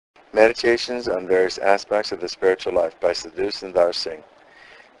Meditations on Various Aspects of the Spiritual Life by Sadhu Sundar Singh.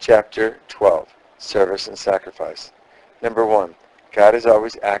 Chapter 12. Service and Sacrifice. Number 1. God is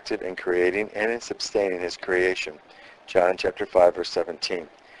always active in creating and in sustaining His creation. John chapter 5, verse 17.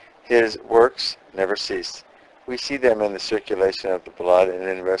 His works never cease. We see them in the circulation of the blood and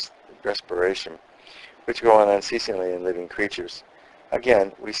in respiration, which go on unceasingly in living creatures.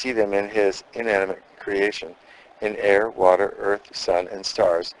 Again, we see them in His inanimate creation. In air, water, earth, sun, and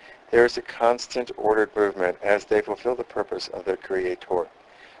stars, there is a constant ordered movement as they fulfill the purpose of their Creator.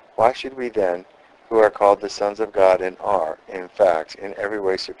 Why should we then, who are called the sons of God and are, in fact, in every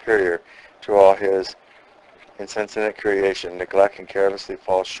way superior to all His insensate creation, neglect and carelessly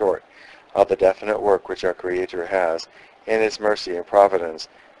fall short of the definite work which our Creator has, in His mercy and providence,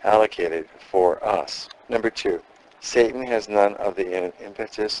 allocated for us? Number 2. Satan has none of the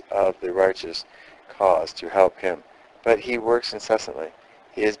impetus of the righteous cause to help him, but he works incessantly.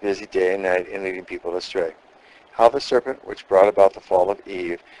 He is busy day and night in leading people astray. How the serpent, which brought about the fall of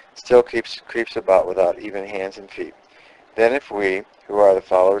Eve, still creeps about without even hands and feet. Then if we, who are the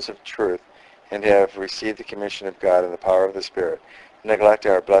followers of truth, and have received the commission of God and the power of the Spirit, neglect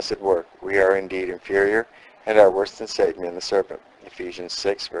our blessed work, we are indeed inferior and are worse than Satan and the serpent. Ephesians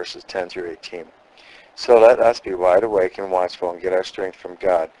 6, verses 10 through 18. So let us be wide awake and watchful and get our strength from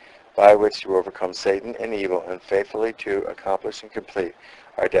God, by which to overcome Satan and evil and faithfully to accomplish and complete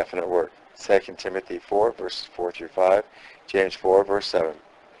our definite work. 2 Timothy 4, verses 4 through 5, James 4, verse 7.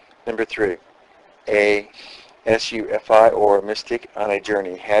 Number 3. A SUFI, or mystic on a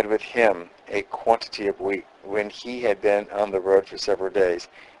journey, had with him a quantity of wheat. When he had been on the road for several days,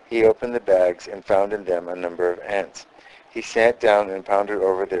 he opened the bags and found in them a number of ants. He sat down and pondered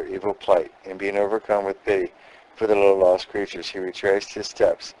over their evil plight, and being overcome with pity for the little lost creatures, he retraced his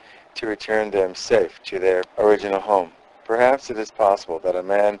steps to return them safe to their original home. Perhaps it is possible that a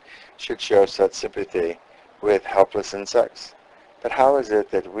man should show such sympathy with helpless insects. But how is it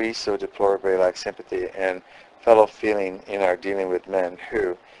that we so deplorably lack sympathy and fellow feeling in our dealing with men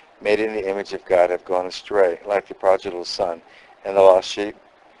who, made in the image of God, have gone astray, like the prodigal son and the lost sheep?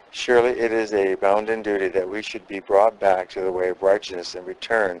 Surely it is a bounden duty that we should be brought back to the way of righteousness and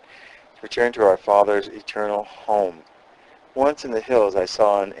return to our Father's eternal home. Once in the hills I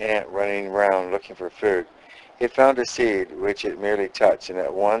saw an ant running round looking for food. It found a seed which it merely touched, and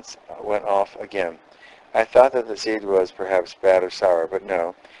at once went off again. I thought that the seed was perhaps bad or sour, but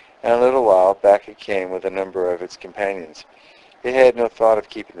no. In a little while back it came with a number of its companions. It had no thought of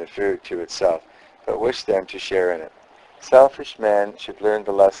keeping the food to itself, but wished them to share in it. Selfish men should learn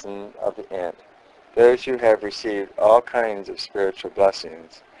the lesson of the ant. Those who have received all kinds of spiritual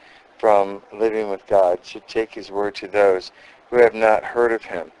blessings from living with God should take His word to those who have not heard of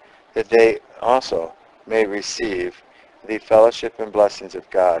Him, that they also may receive the fellowship and blessings of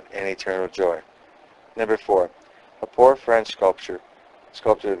God and eternal joy. Number 4. A poor French sculptor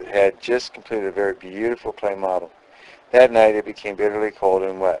had just completed a very beautiful clay model. That night it became bitterly cold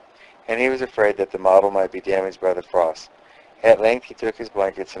and wet, and he was afraid that the model might be damaged by the frost. At length he took his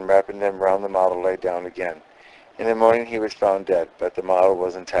blankets and wrapping them round the model lay down again. In the morning he was found dead, but the model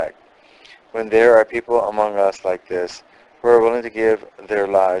was intact. When there are people among us like this, who are willing to give their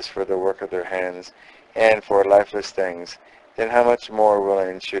lives for the work of their hands and for lifeless things, then how much more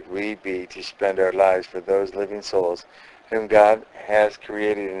willing should we be to spend our lives for those living souls whom God has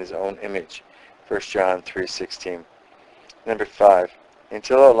created in His own image? 1 John 3:16. Number 5.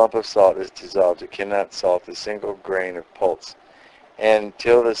 Until a lump of salt is dissolved, it cannot salt a single grain of pulse. And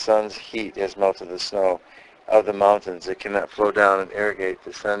till the sun's heat has melted the snow of the mountains, it cannot flow down and irrigate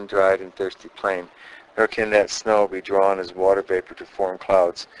the sun-dried and thirsty plain, nor can that snow be drawn as water vapor to form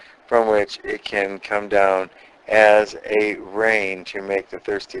clouds, from which it can come down as a rain to make the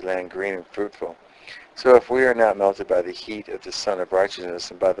thirsty land green and fruitful. So if we are not melted by the heat of the Sun of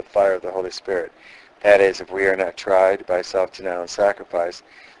Righteousness and by the fire of the Holy Spirit, that is, if we are not tried by self-denial and sacrifice,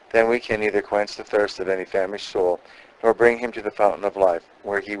 then we can neither quench the thirst of any famished soul, nor bring him to the fountain of life,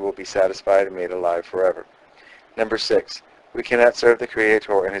 where he will be satisfied and made alive forever. Number 6. We cannot serve the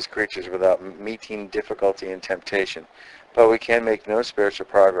Creator and His creatures without meeting difficulty and temptation, but we can make no spiritual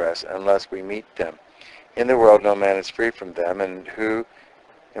progress unless we meet them. In the world no man is free from them, and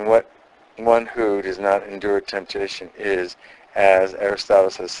one who does not endure temptation is, as Aristotle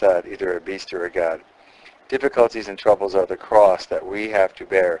has said, either a beast or a god. Difficulties and troubles are the cross that we have to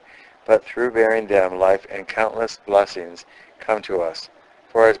bear, but through bearing them, life and countless blessings come to us.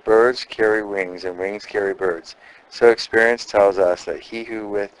 For as birds carry wings and wings carry birds, so experience tells us that he who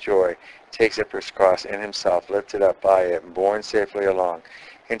with joy takes up his cross in himself, lifted up by it, and borne safely along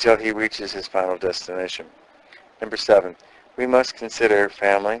until he reaches his final destination. Number 7. We must consider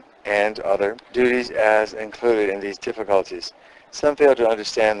family, and other duties as included in these difficulties. Some fail to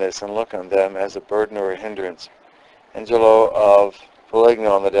understand this and look on them as a burden or a hindrance. Angelo of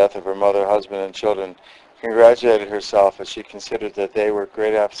Foligno, on the death of her mother, husband, and children, congratulated herself as she considered that they were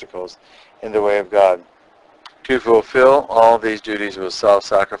great obstacles in the way of God. To fulfill all these duties with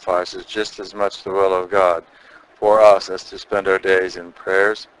self-sacrifice is just as much the will of God for us as to spend our days in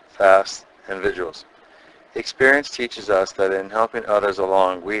prayers, fasts, and vigils. Experience teaches us that in helping others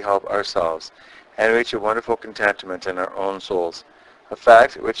along, we help ourselves and reach a wonderful contentment in our own souls, a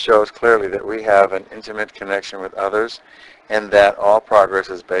fact which shows clearly that we have an intimate connection with others and that all progress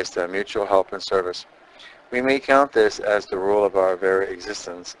is based on mutual help and service. We may count this as the rule of our very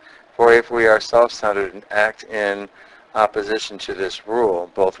existence, for if we are self-centered and act in opposition to this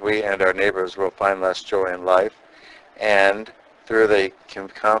rule, both we and our neighbors will find less joy in life, and through the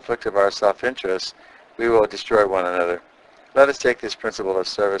conflict of our self-interest, we will destroy one another. Let us take this principle of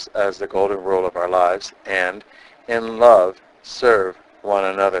service as the golden rule of our lives, and, in love, serve one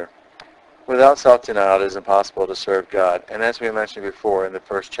another. Without self-denial, it is impossible to serve God, and as we mentioned before in the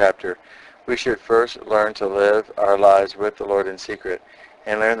first chapter, we should first learn to live our lives with the Lord in secret,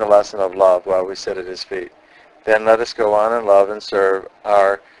 and learn the lesson of love while we sit at His feet. Then let us go on and love and serve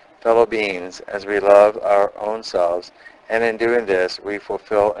our fellow beings as we love our own selves, and in doing this, we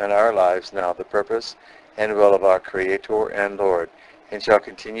fulfill in our lives now the purpose and will of our Creator and Lord, and shall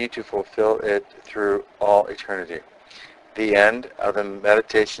continue to fulfill it through all eternity. The end of the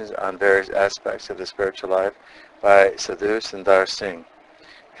meditations on various aspects of the spiritual life by Sadhu Sundar Singh,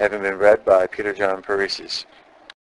 having been read by Peter John Paresis.